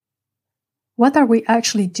What Are We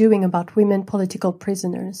Actually Doing About Women Political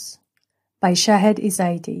Prisoners? By Shahed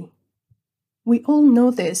Izaidi. We all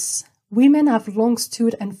know this. Women have long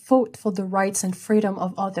stood and fought for the rights and freedom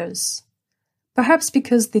of others. Perhaps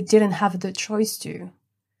because they didn't have the choice to.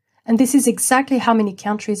 And this is exactly how many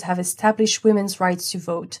countries have established women's rights to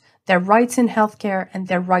vote, their rights in healthcare, and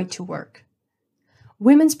their right to work.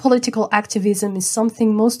 Women's political activism is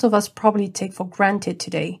something most of us probably take for granted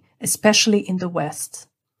today, especially in the West.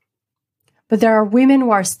 But there are women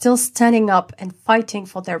who are still standing up and fighting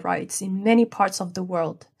for their rights in many parts of the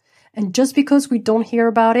world. And just because we don't hear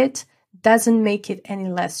about it, doesn't make it any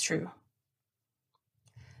less true.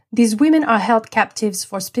 These women are held captives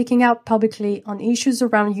for speaking out publicly on issues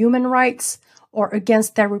around human rights or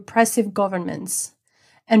against their repressive governments.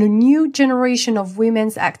 And a new generation of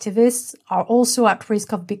women's activists are also at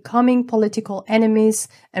risk of becoming political enemies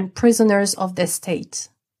and prisoners of their state.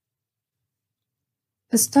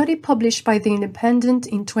 A study published by The Independent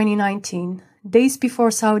in 2019, days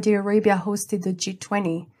before Saudi Arabia hosted the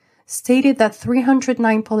G20, stated that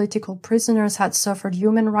 309 political prisoners had suffered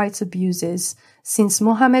human rights abuses since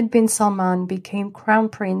Mohammed bin Salman became crown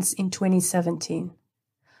prince in 2017.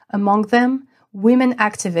 Among them, women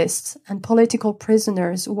activists and political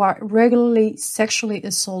prisoners who are regularly sexually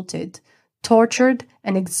assaulted, tortured,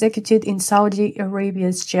 and executed in Saudi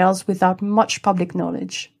Arabia's jails without much public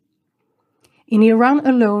knowledge. In Iran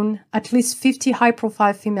alone, at least 50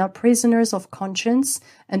 high-profile female prisoners of conscience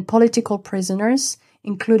and political prisoners,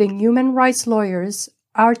 including human rights lawyers,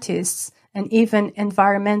 artists, and even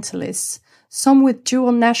environmentalists, some with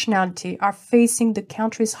dual nationality, are facing the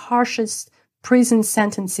country's harshest prison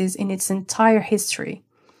sentences in its entire history,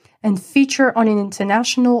 and feature on an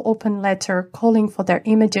international open letter calling for their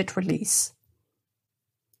immediate release.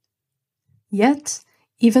 Yet,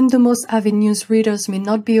 even the most avid news readers may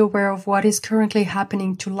not be aware of what is currently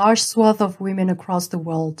happening to large swaths of women across the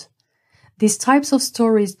world. These types of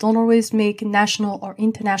stories don't always make national or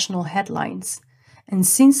international headlines, and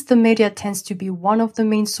since the media tends to be one of the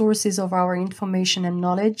main sources of our information and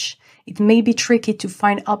knowledge, it may be tricky to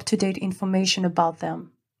find up-to-date information about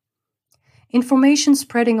them. Information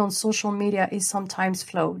spreading on social media is sometimes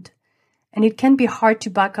flawed, and it can be hard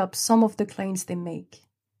to back up some of the claims they make.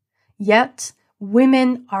 Yet,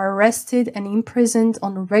 women are arrested and imprisoned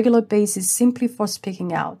on a regular basis simply for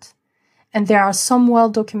speaking out, and there are some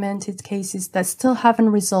well-documented cases that still haven't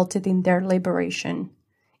resulted in their liberation,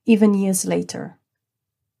 even years later.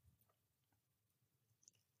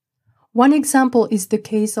 One example is the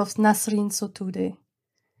case of Nasrin Sotoudeh.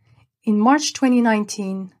 In March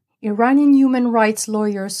 2019, Iranian human rights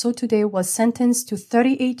lawyer Sotoudeh was sentenced to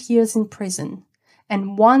 38 years in prison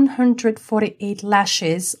and 148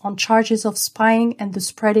 lashes on charges of spying and the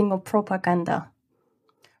spreading of propaganda.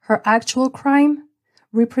 Her actual crime?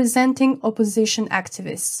 Representing opposition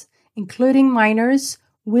activists, including minors,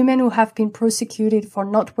 women who have been prosecuted for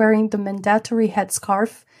not wearing the mandatory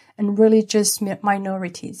headscarf, and religious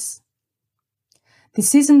minorities.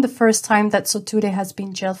 This isn't the first time that Sotoudeh has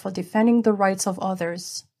been jailed for defending the rights of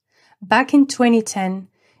others. Back in 2010,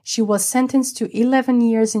 she was sentenced to 11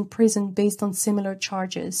 years in prison based on similar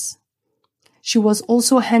charges. She was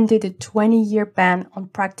also handed a 20-year ban on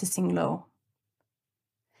practicing law.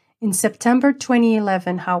 In September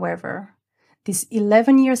 2011, however, this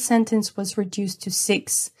 11-year sentence was reduced to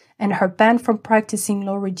 6, and her ban from practicing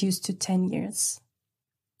law reduced to 10 years.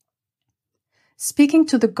 Speaking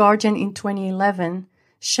to The Guardian in 2011,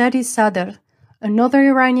 Shadi Sadr, another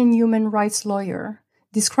Iranian human rights lawyer,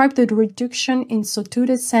 described the reduction in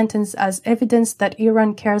Sotoudeh's sentence as evidence that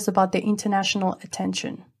Iran cares about the international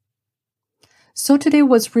attention. Sotoudeh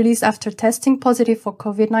was released after testing positive for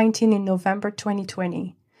COVID-19 in November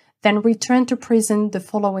 2020, then returned to prison the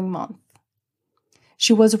following month.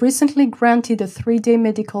 She was recently granted a 3-day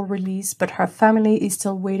medical release, but her family is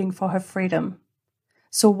still waiting for her freedom.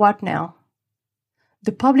 So what now?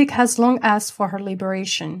 The public has long asked for her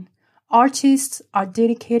liberation. Artists are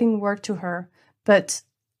dedicating work to her, but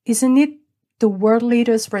isn't it the world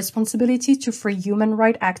leaders' responsibility to free human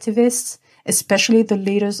rights activists, especially the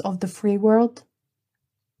leaders of the free world?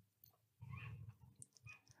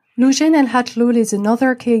 Loujain El Hatloul is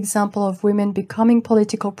another key example of women becoming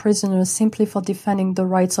political prisoners simply for defending the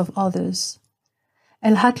rights of others.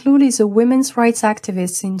 El Hatloul is a women's rights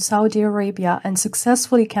activist in Saudi Arabia and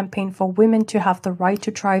successfully campaigned for women to have the right to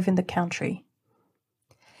thrive in the country.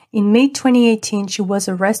 In May 2018, she was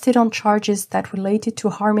arrested on charges that related to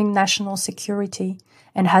harming national security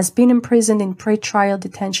and has been imprisoned in pre-trial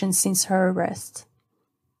detention since her arrest.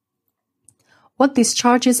 What these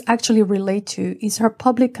charges actually relate to is her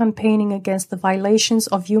public campaigning against the violations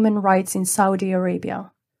of human rights in Saudi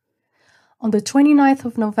Arabia. On the 29th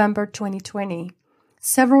of November 2020,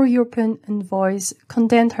 several European envoys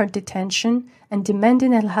condemned her detention and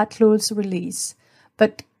demanded El Hatlul's release.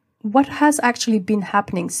 But what has actually been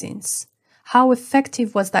happening since? How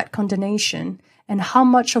effective was that condemnation, and how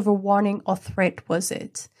much of a warning or threat was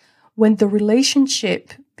it, when the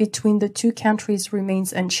relationship between the two countries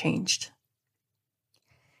remains unchanged?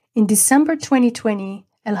 In December 2020,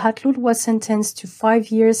 El Hatlul was sentenced to 5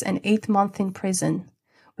 years and 8 months in prison,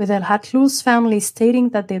 with El Hatlul's family stating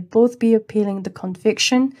that they'd both be appealing the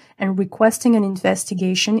conviction and requesting an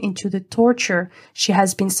investigation into the torture she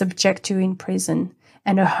has been subject to in prison,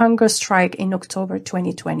 and a hunger strike in October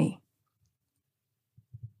 2020.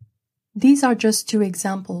 These are just 2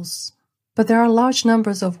 examples, but there are large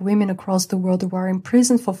numbers of women across the world who are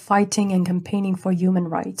imprisoned for fighting and campaigning for human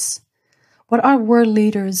rights. What are world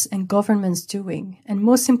leaders and governments doing? And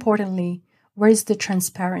most importantly, where is the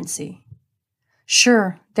transparency?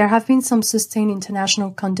 Sure, there have been some sustained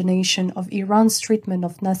international condemnation of Iran's treatment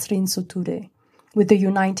of Nasrin Sotoudeh, with the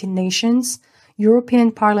United Nations,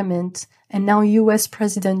 European Parliament, and now US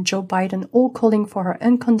President Joe Biden all calling for her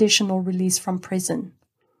unconditional release from prison.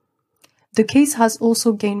 The case has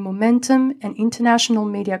also gained momentum and international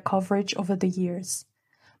media coverage over the years.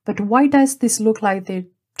 But why does this look like they're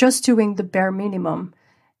just doing the bare minimum,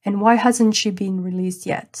 and why hasn't she been released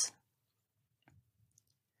yet?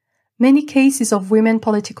 Many cases of women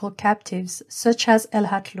political captives, such as El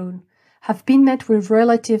Hatlul, have been met with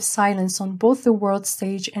relative silence on both the world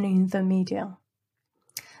stage and in the media.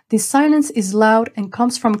 This silence is loud and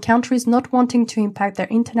comes from countries not wanting to impact their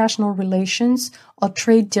international relations or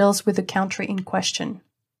trade deals with the country in question.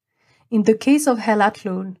 In the case of El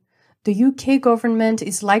Hatlul, the UK government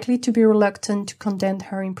is likely to be reluctant to condemn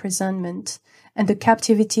her imprisonment and the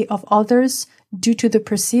captivity of others due to the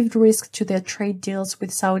perceived risk to their trade deals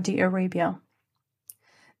with Saudi Arabia.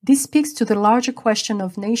 This speaks to the larger question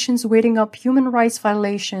of nations weighing up human rights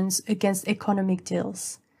violations against economic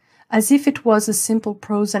deals, as if it was a simple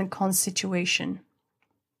pros and cons situation.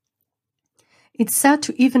 It's sad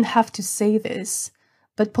to even have to say this,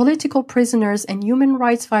 but political prisoners and human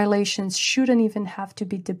rights violations shouldn't even have to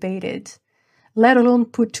be debated, let alone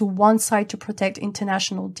put to one side to protect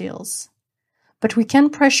international deals. But we can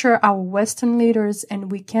pressure our Western leaders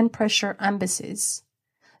and we can pressure embassies,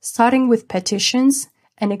 starting with petitions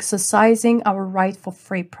and exercising our right for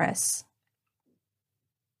free press.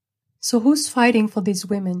 So who's fighting for these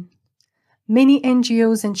women? Many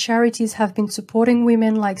NGOs and charities have been supporting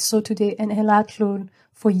women like Sotoudeh and El Hatlul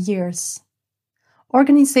for years.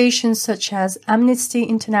 Organizations such as Amnesty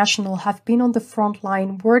International have been on the front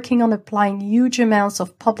line working on applying huge amounts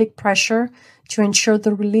of public pressure to ensure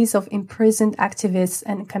the release of imprisoned activists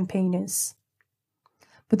and campaigners.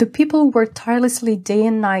 But the people who work tirelessly day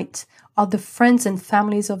and night are the friends and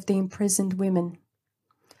families of the imprisoned women.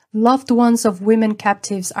 Loved ones of women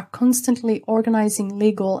captives are constantly organizing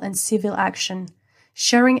legal and civil action,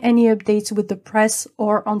 sharing any updates with the press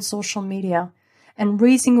or on social media, and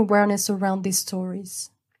raising awareness around these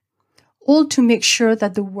stories, all to make sure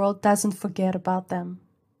that the world doesn't forget about them.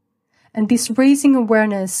 And this raising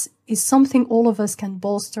awareness is something all of us can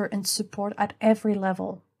bolster and support at every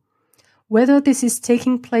level, whether this is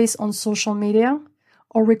taking place on social media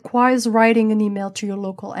or requires writing an email to your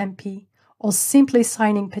local MP or simply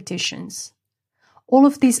signing petitions. All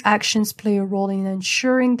of these actions play a role in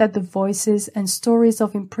ensuring that the voices and stories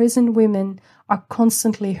of imprisoned women are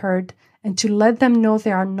constantly heard and to let them know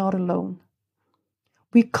they are not alone.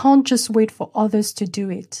 We can't just wait for others to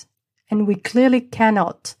do it, and we clearly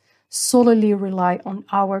cannot solely rely on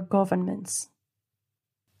our governments.